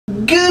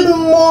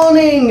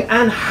morning,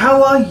 and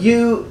how are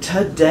you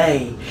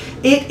today?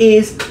 It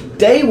is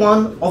day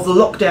one of the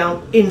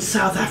lockdown in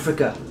South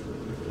Africa.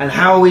 And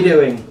how are we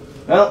doing?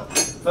 Well,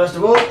 first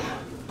of all,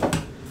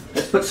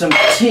 let's put some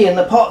tea in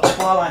the pot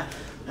while I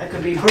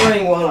could be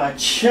brewing while I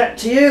chat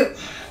to you.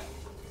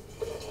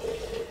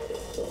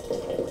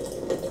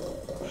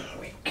 There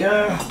we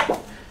go.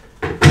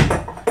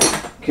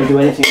 Can do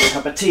anything with a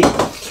cup of tea.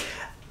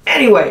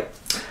 Anyway,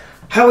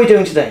 how are we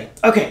doing today?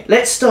 Okay,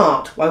 let's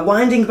start by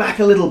winding back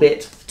a little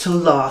bit to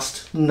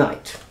last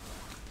night.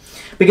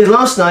 Because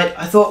last night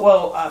I thought,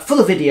 well, for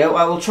the video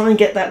I will try and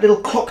get that little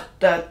clock,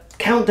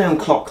 countdown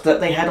clock that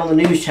they had on the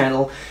news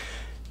channel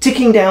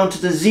ticking down to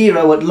the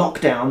 0 at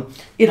lockdown,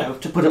 you know,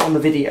 to put it on the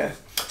video.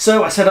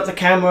 So I set up the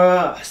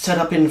camera, set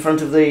up in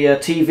front of the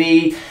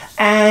TV,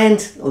 and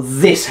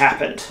this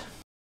happened.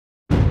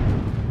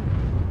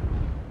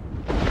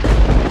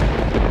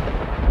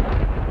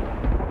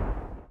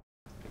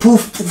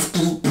 Poof, poof,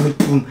 poof, poof,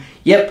 poof.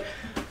 Yep,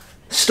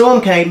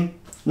 storm came,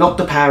 knocked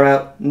the power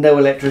out, no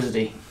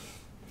electricity.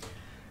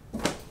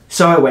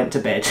 So I went to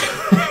bed.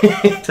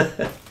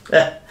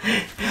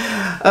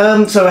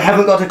 So I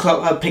haven't got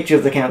a picture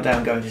of the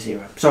countdown going to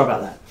 0. Sorry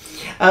about that.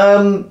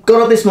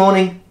 Got up this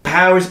morning,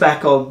 power is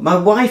back on. My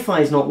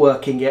Wi-Fi is not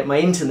working yet, my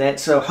internet,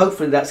 so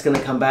hopefully that's going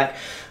to come back.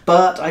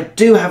 But I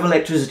do have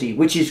electricity,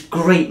 which is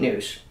great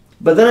news.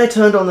 But then I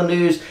turned on the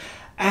news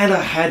and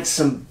I had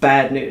some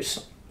bad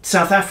news.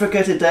 South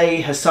Africa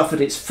today has suffered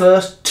its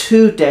first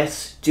 2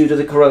 deaths due to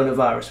the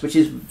coronavirus, which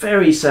is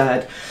very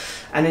sad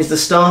and is the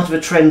start of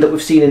a trend that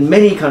we've seen in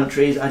many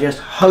countries. I just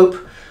hope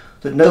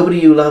that nobody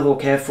you love or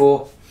care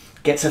for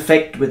gets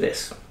affected with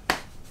this.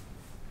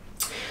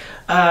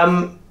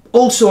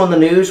 Also on the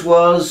news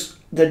was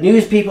the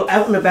news people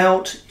out and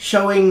about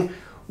showing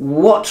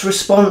what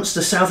response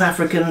the South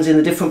Africans in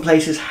the different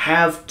places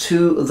have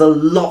to the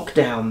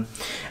lockdown,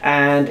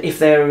 and if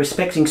they're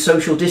respecting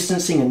social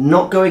distancing and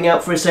not going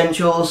out for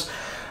essentials,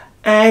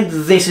 and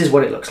this is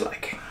what it looks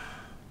like.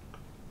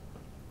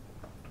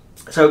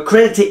 So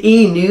credit to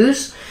E!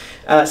 News,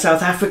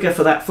 South Africa,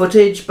 for that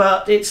footage,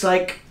 but it's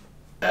like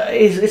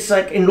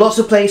in lots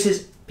of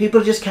places people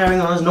are just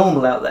carrying on as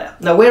normal out there.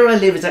 Now where I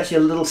live is actually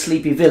a little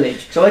sleepy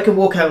village, so I can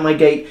walk out my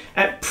gate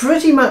at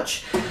pretty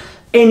much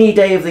any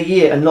day of the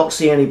year and not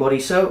see anybody.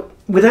 So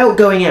without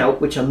going out,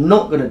 which I'm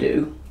not going to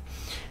do,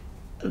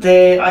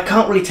 I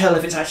can't really tell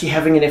if it's actually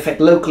having an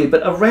effect locally,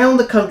 but around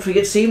the country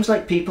it seems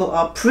like people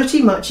are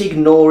pretty much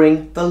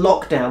ignoring the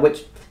lockdown,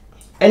 which,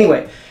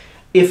 anyway,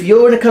 if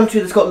you're in a country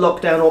that's got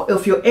lockdown, or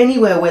if you're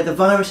anywhere where the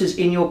virus is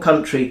in your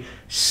country,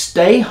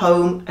 stay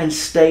home and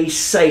stay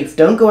safe.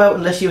 Don't go out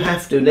unless you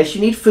have to, unless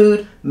you need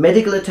food,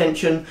 medical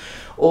attention,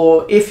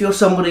 or if you're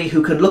somebody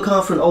who can look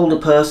after an older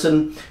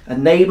person, a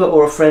neighbour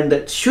or a friend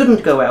that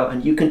shouldn't go out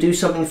and you can do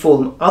something for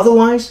them.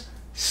 Otherwise,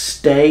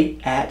 stay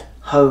at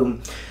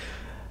home.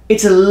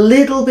 It's a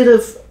little bit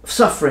of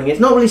suffering.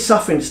 It's not really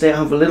suffering to stay at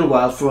home for a little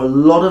while, for a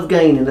lot of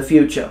gain in the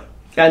future.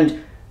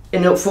 And you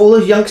know, for all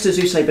those youngsters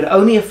who say, but it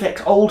only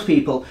affects old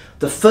people,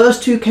 the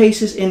first 2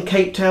 cases in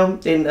Cape Town,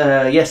 in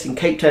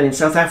Cape Town in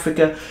South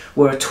Africa,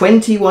 were a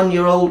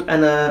 21-year-old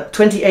and a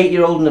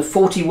 28-year-old and a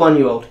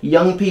 41-year-old,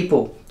 young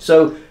people.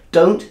 So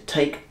don't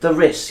take the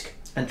risk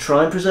and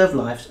try and preserve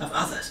lives of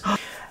others.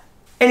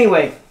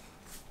 Anyway,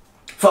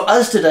 for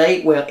us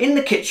today, we're in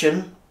the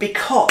kitchen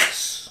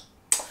because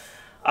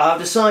I've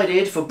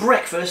decided for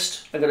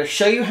breakfast I'm going to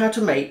show you how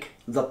to make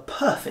the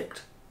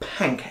perfect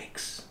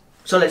pancakes.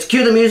 So let's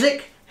cue the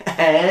music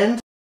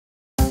and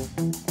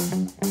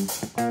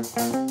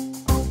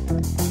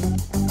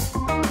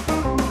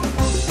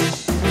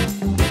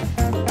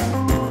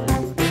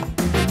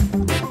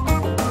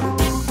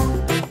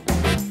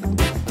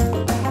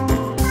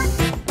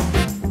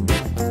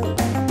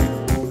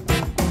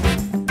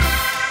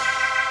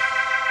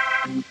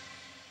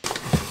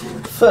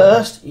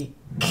first, you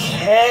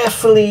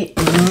carefully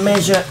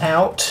measure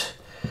out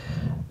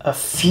a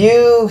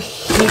few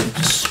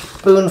heaped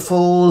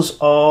spoonfuls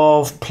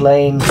of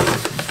plain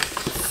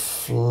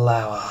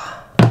flour.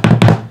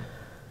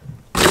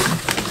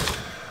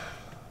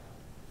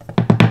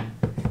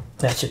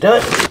 That should do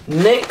it.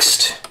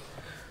 Next,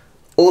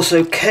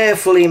 also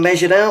carefully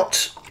measured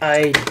out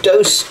a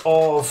dose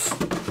of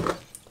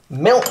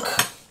milk,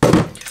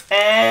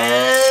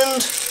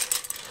 and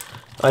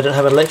I don't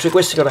have an electric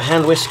whisker, got a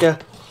hand whisker.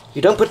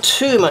 You don't put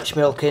too much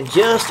milk in,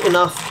 just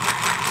enough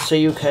so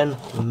you can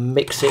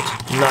mix it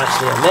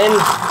nicely. And then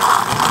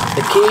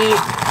the key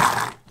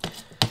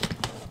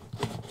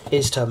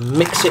is to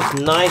mix it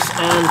nice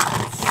and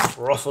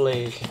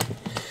frothily.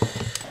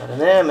 Add in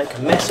there, make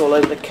a mess all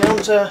over the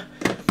counter.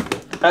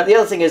 The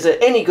other thing is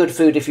that any good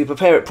food, if you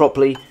prepare it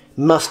properly,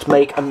 must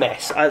make a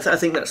mess. I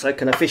think that's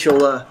like an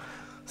official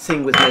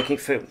thing with making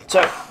food.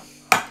 So,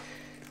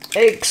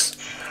 eggs.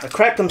 I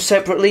crack them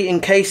separately in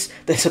case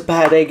there's a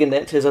bad egg in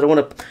it, because I don't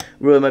want to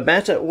ruin my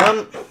batter.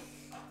 1.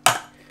 There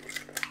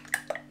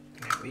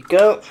we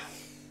go.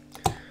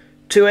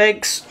 2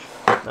 eggs,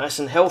 nice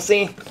and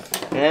healthy,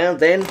 and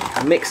then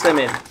mix them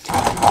in.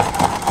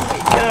 There we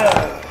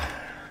go.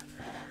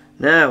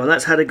 Now, when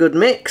that's had a good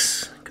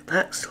mix, get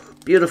That's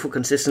beautiful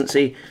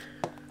consistency.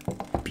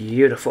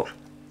 Beautiful.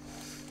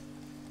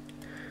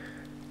 There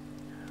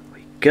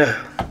we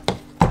go.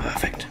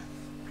 Perfect.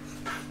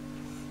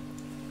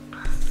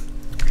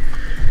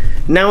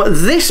 Now at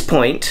this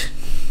point,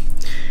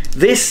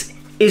 this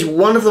is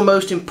one of the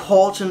most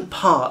important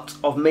parts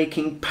of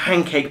making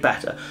pancake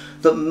batter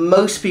that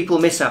most people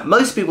miss out.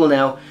 Most people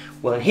now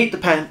will heat the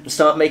pan and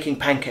start making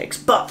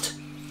pancakes, but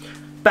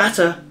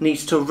batter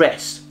needs to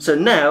rest. So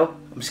now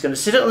I'm just going to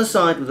sit it on the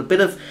side with a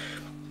bit of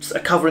a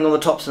covering on the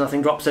top so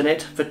nothing drops in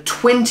it for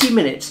 20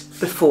 minutes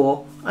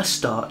before I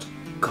start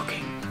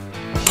cooking.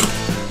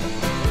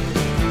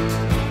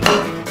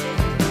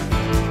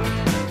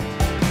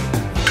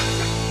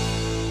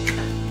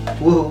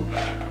 Whoa,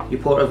 you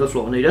pour it over the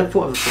floor. No, you don't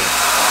pour it over the floor.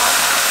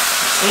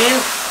 In.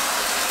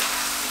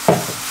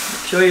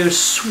 Make sure you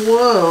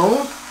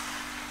swirl.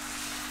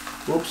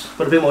 Whoops,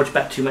 put a bit more,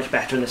 too much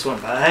batter in this one.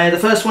 The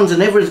first ones are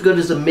never as good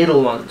as the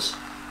middle ones,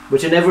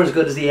 which are never as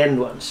good as the end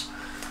ones.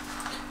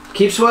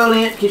 Keep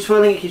swirling it, keep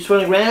swirling it, keep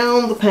swirling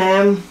around the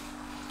pan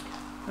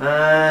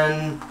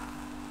and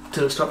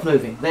until it stops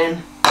moving.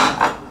 Then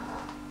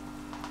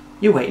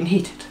you wait and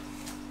heat it.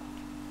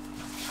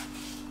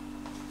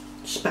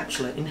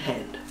 Spatula in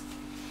hand.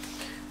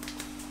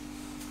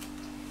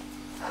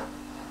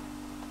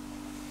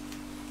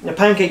 Now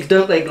pancakes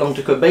don't take long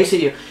to cook.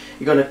 Basically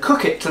you're going to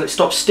cook it till it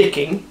stops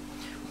sticking,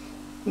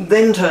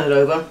 then turn it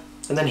over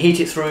and then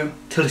heat it through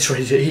till it's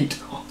ready to eat.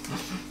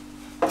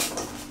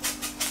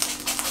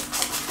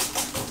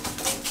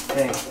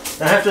 Okay.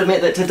 I have to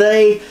admit that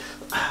today,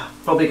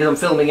 probably because I'm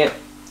filming it,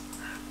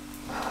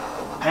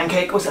 the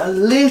pancake was a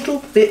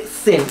little bit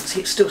thin. See,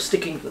 it's still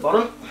sticking to the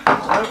bottom.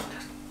 So, just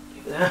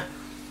leave it there.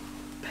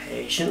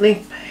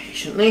 Patiently,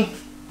 patiently.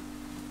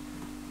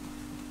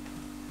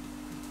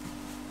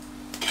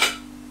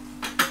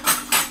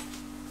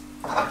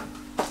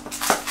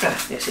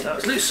 Yes, see, that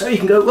was loose, so you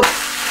can go. Whoop.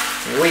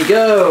 There we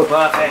go,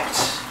 perfect.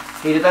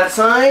 Heated that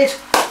side.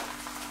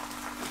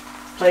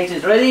 Plate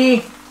is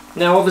ready.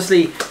 Now,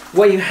 obviously,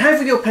 what you have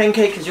with your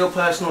pancake is your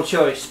personal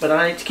choice, but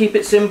I like to keep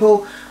it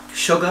simple: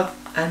 sugar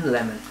and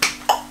lemon.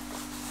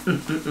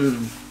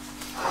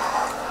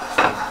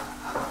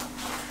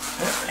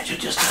 I should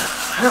just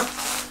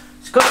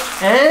it's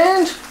cooked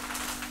and.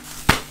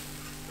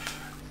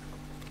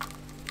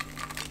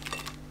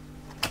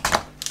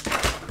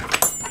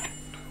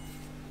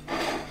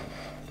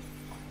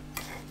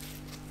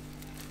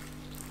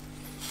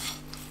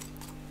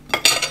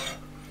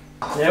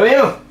 There we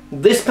go.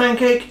 This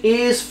pancake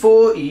is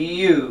for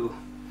you.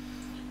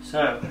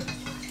 So,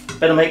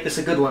 better make this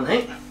a good one,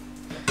 eh?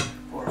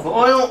 Pour of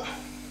oil.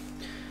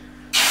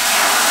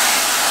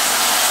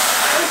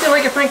 I don't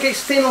like your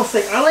pancakes thin or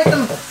thick. I like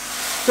them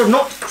sort of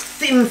not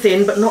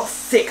thin, but not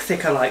thick.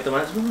 I like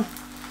them.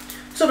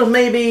 Sort of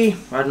maybe,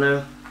 I don't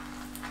know,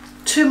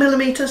 2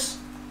 millimeters.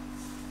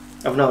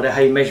 I've no idea how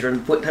you measure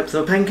and what types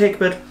of a pancake,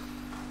 but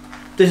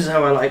this is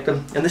how I like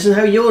them, and this is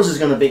how yours is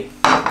going to be.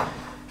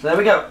 So there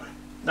we go.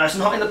 Nice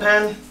and hot in the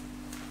pan.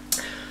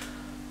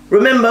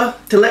 Remember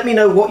to let me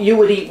know what you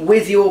would eat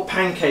with your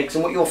pancakes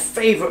and what your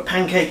favourite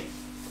pancake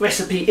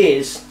recipe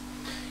is,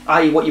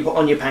 i.e. what you put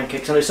on your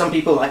pancakes. I know some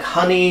people like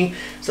honey,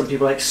 some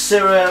people like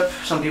syrup,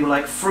 some people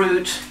like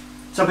fruit,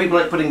 some people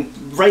like putting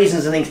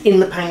raisins and things in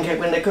the pancake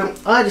when they cook.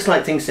 I just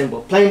like things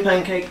simple. Plain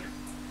pancake,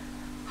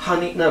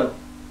 plain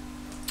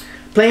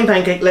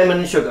pancake, lemon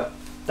and sugar.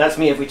 That's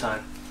me every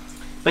time.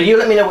 But you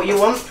let me know what you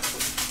want.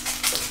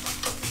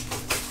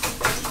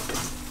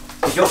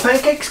 Your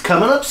pancakes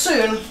coming up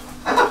soon.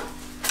 There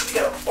we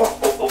go.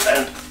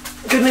 And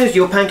good news,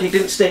 your pancake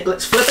didn't stick.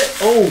 Let's flip it.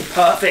 Oh,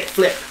 perfect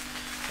flip.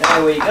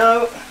 There we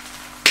go.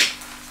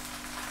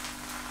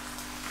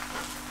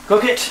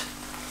 Cook it,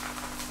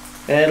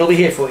 and it'll be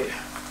here for you.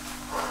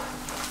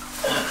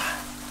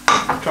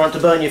 Trying to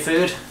burn your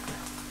food.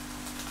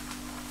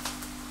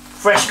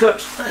 Fresh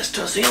cooked. Let's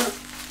toss it in.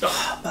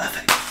 Oh,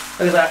 perfect.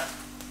 Look at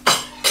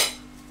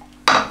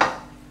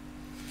that.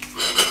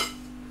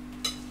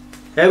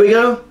 There we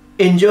go.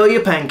 Enjoy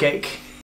your pancake.